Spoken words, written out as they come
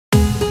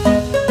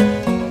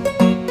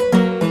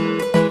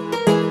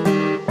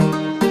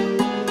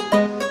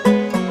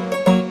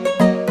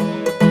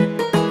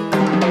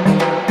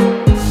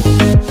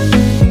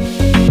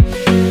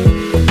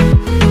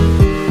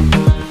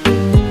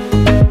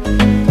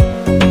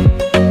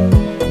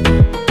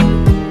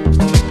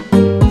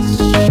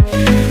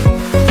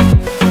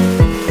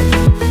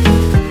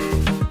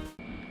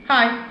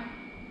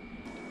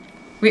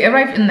We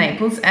arrived in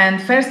Naples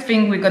and first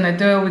thing we're gonna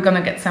do, we're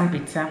gonna get some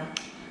pizza.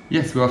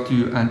 Yes, we're off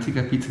to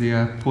Antica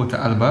Pizzeria Porta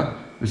Alba,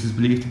 which is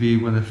believed to be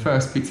one of the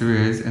first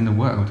pizzerias in the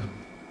world.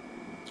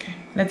 Okay,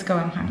 let's go,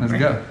 I'm hungry.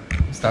 Let's go.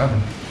 I'm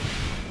starving.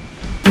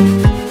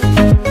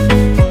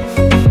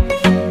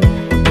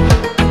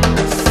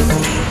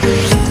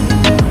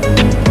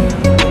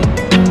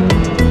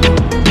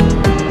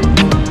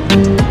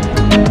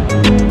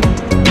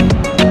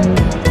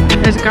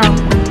 Let's go.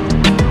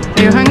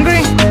 Are you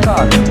hungry?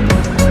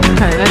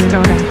 Okay, let's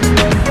go then.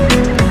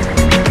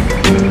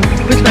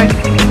 Which way?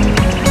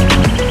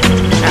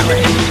 That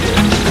way.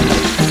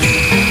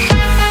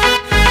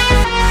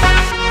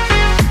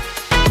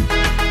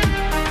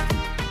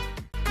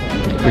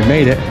 We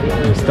made it.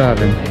 I'm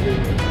starving.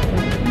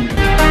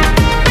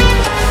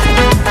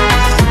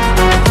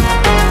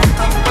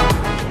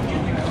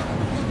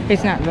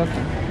 He's not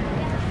looking.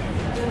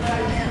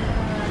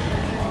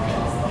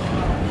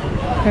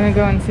 Can we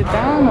go and sit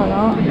down or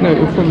not? No,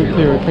 it's on the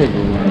clear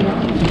table.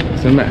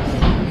 It's a mess.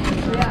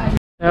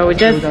 So we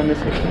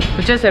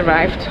just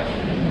arrived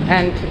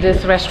and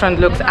this restaurant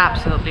looks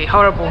absolutely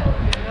horrible.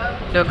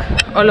 Look,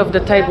 all of the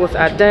tables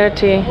are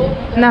dirty,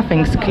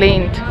 nothing's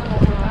cleaned.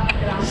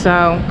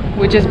 So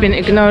we've just been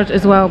ignored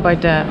as well by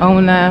the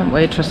owner,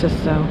 waitresses,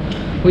 so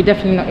we're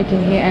definitely not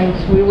eating here and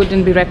we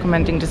wouldn't be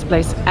recommending this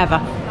place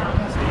ever.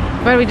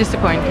 Very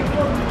disappointing.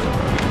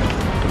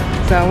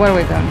 So where are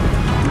we going?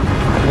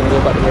 I'm going to go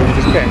back the way we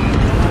just came,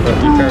 but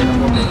keep carrying on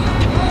walking.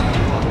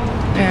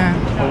 Yeah.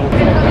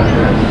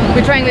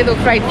 We're trying little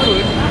fried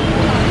food.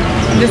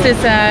 This is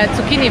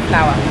zucchini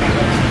flour.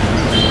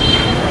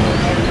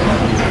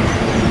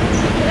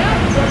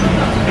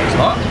 It's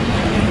hot.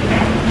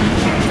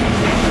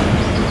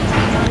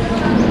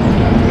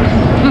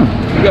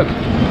 Good.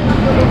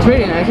 It's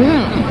really nice, isn't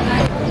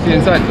it? The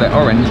inside's like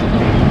orange.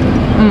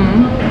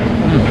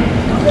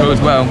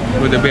 Goes well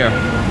with the beer.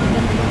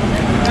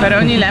 But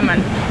only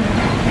lemon.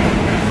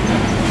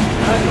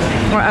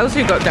 What else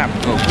you got there?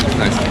 Oh,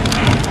 nice.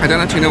 I don't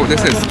actually know what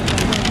this is.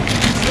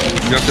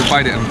 You have to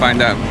bite it and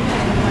find out.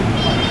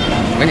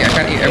 I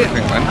can't eat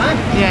everything, man.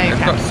 Yeah, you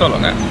It's can. got salt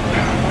on it.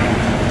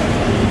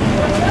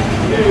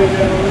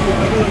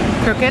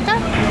 Croqueta?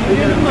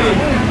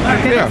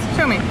 Yeah.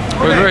 Show me.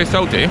 It was very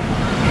salty.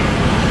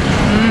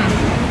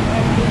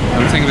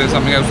 I'm thinking there's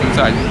something else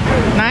inside.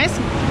 Nice?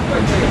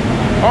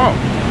 Oh,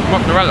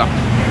 mozzarella.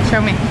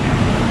 Show me.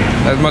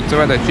 There's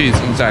mozzarella cheese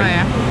inside. Oh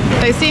yeah.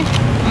 Tasty?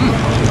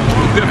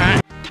 Good.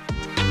 Alright.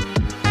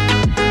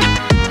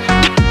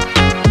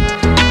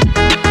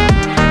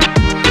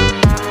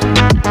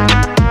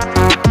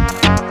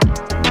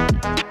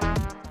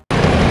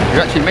 We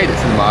actually made it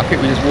to the market,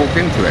 we just walked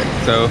into it.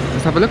 So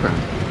let's have a look around.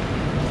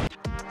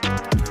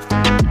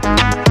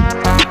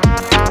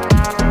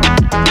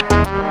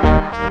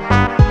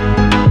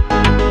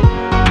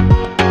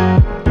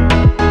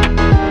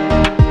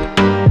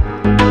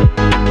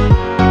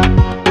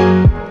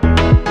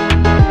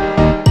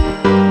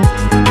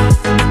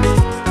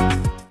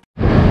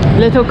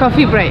 Little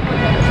coffee break.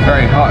 It's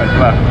very hot as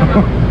well.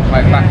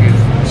 My back is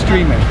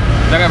streaming.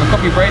 Then we have a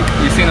coffee break.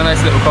 We've seen a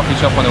nice little coffee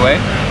shop on the way,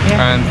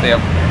 and they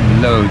have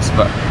loads,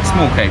 but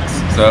small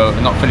cakes, so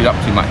not filling up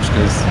too much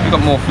because we've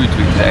got more food to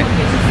eat today.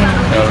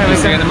 So we'll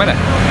see you in a minute.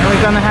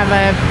 We're gonna have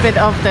a bit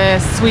of the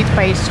sweet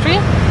pastry.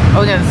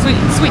 Oh yeah,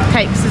 sweet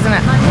cakes, isn't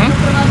it?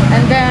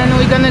 And then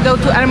we're gonna go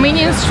to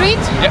Armenian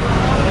Street. Yep.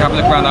 Have a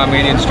look around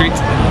Armenian Street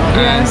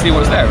and see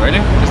what's there,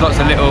 really. There's lots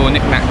of little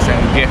knickknacks and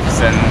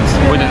gifts and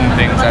wooden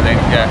things, I think,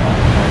 yeah.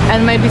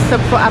 And maybe stop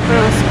for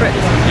Aperol Spritz.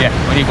 Yeah,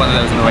 we need one of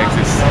those on the way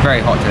because it's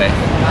very hot today.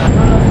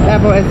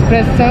 Double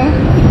espresso.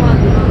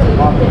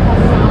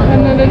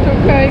 And a little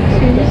cake,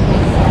 cheese.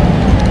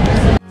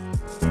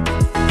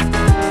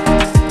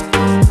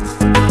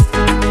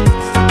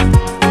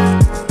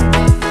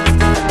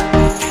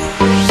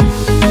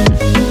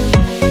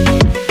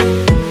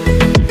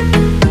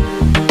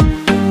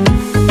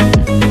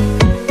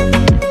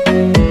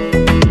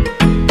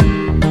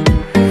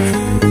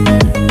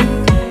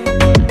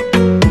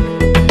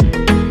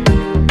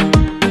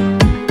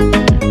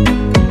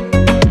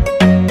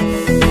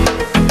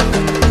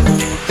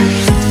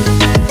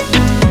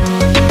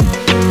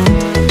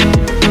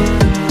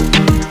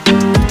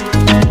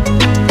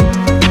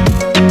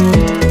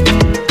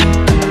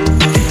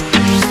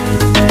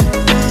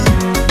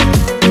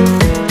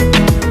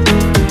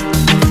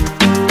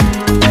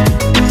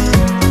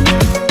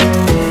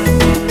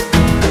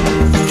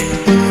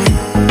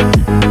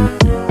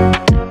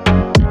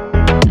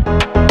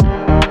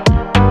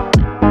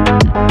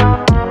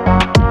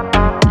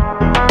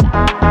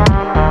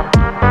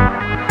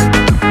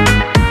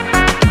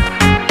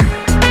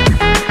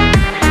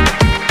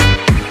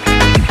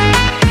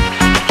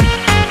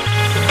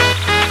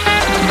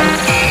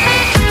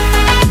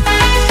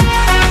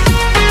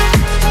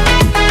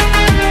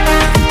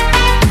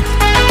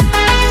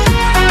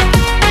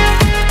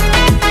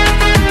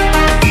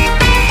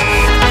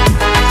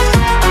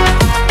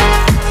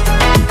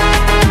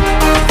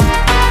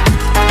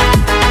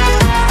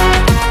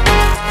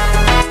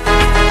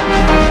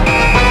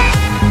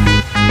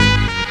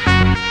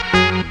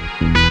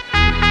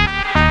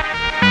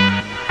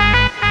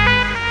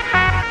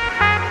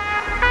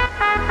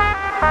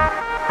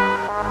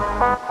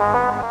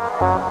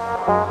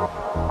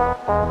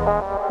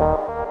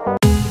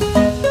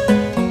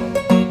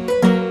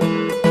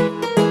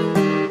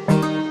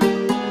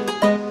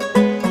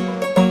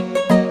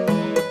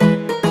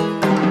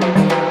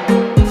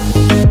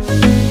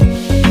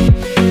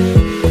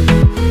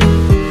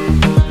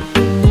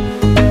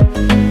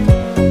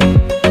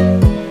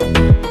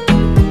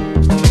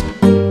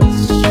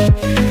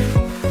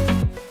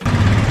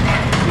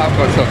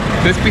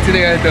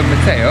 Pizzeria di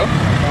Mateo,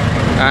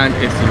 and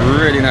it's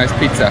really nice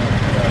pizza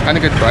and a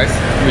good price.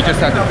 We just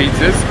had the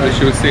pizzas, which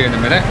you'll see in a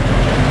minute.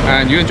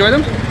 And you enjoy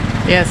them?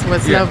 Yes, it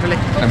was lovely.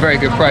 And very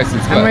good price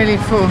as well. I'm really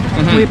full.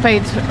 We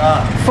paid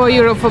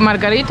 €4 for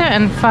margarita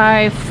and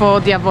 5 for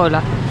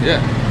diavola.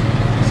 Yeah.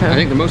 So I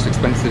think the most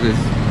expensive is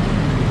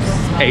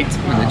 8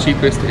 and the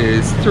cheapest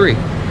is 3.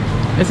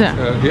 Is it?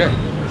 Yeah.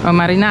 Or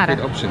marinara?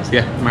 Good options.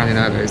 Yeah,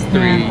 marinara is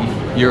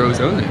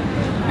 €3 only.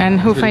 And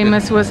who really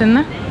famous good. was in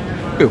there?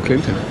 Bill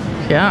Clinton.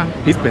 Yeah.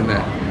 He's been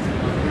there.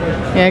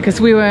 Yeah,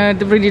 because we were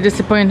really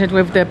disappointed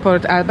with the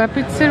Port Alba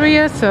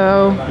pizzeria,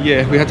 so...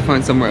 Yeah, we had to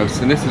find somewhere else,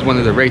 and this is one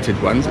of the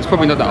rated ones. It's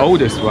probably not the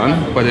oldest one,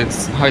 but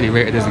it's highly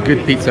rated as a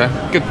good pizza,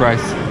 good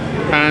price.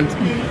 And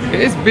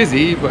it is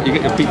busy, but you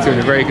get your pizza at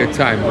a very good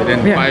time.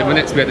 Within 5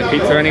 minutes we had the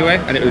pizza anyway,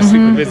 and it was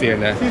super busy in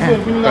there. Yeah.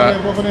 But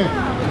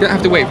you don't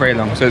have to wait very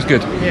long, so it's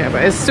good. Yeah,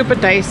 but it's super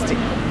tasty.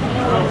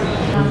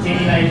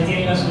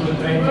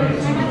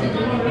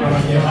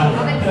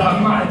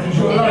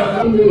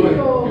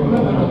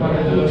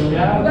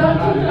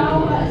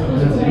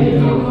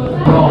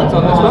 What's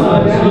on this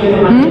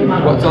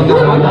one? What's on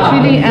this one?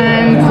 Chili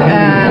and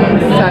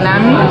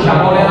salami.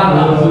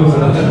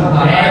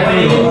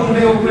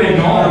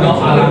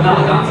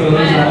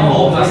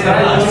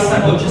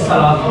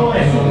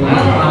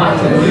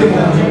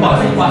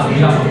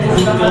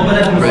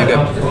 Really good.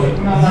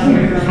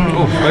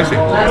 Oh, spicy.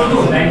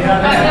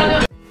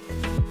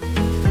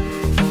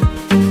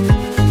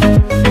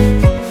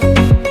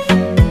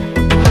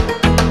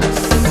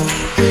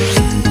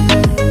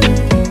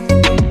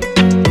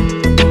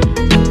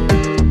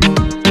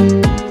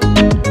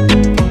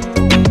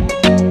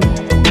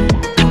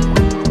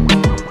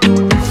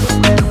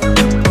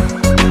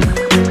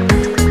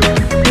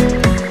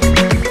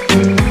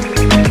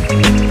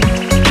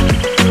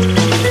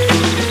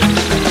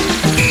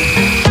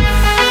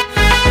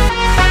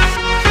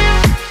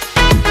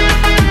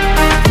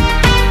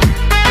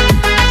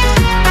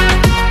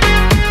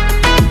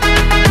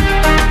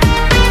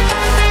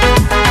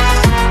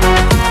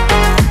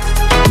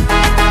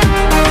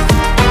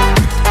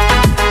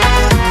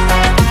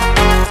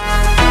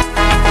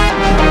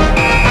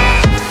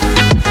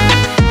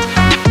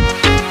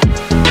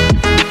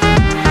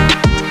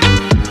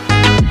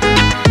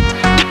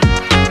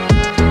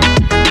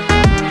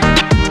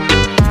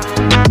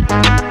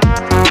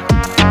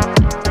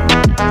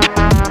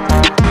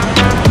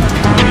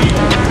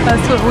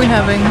 That's what we're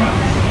having.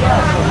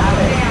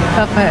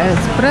 Caffè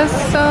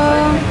espresso,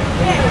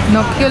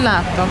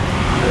 nocciolato.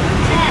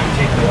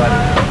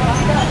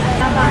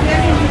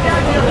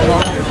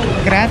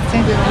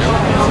 Grazie.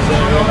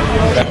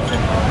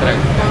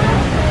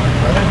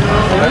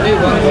 Ready?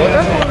 One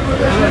order?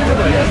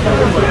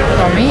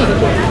 For me.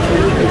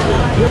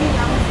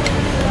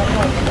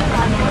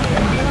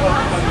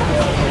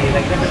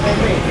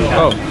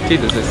 Oh,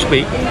 Jesus, it's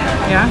sweet.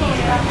 Yeah?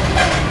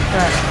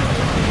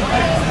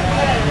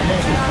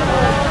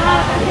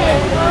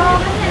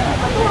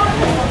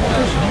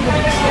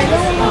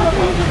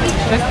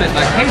 Tastes a bit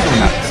like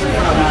hazelnuts.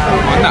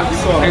 Or nuts.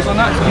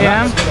 Hazelnuts or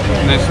Yeah. nuts.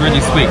 And it's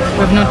really sweet.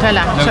 With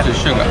Nutella. Loads of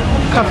sugar.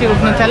 Coffee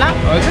with Nutella?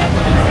 Oh, is it?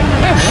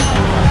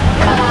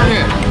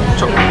 Yeah.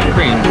 Chocolate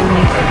cream.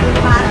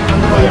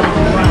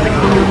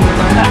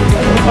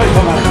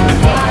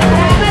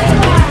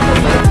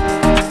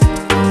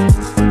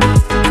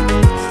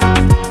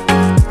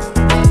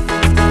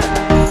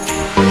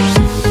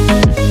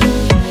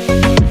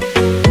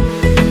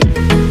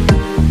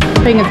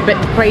 I think it's a bit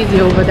crazy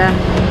over there.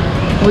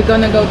 We're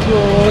gonna go to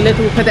a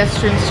little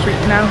pedestrian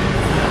street now.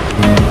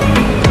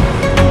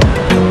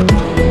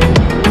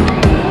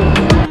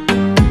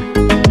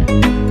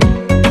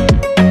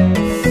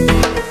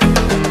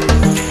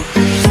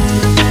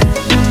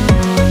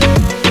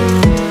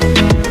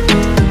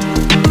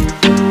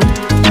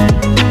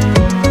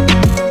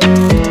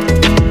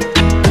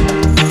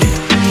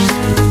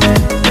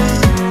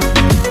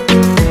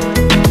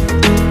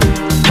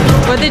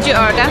 What did you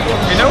order?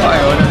 You know what I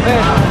ordered?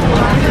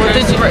 What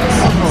did you?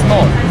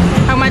 Small.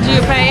 How much are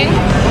you paying?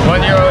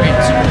 €1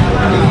 each.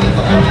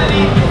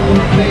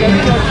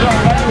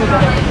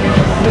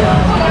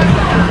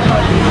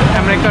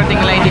 I'm recording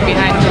a lady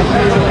behind you.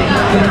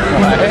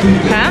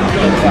 Huh?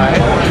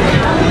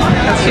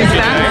 She's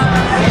done?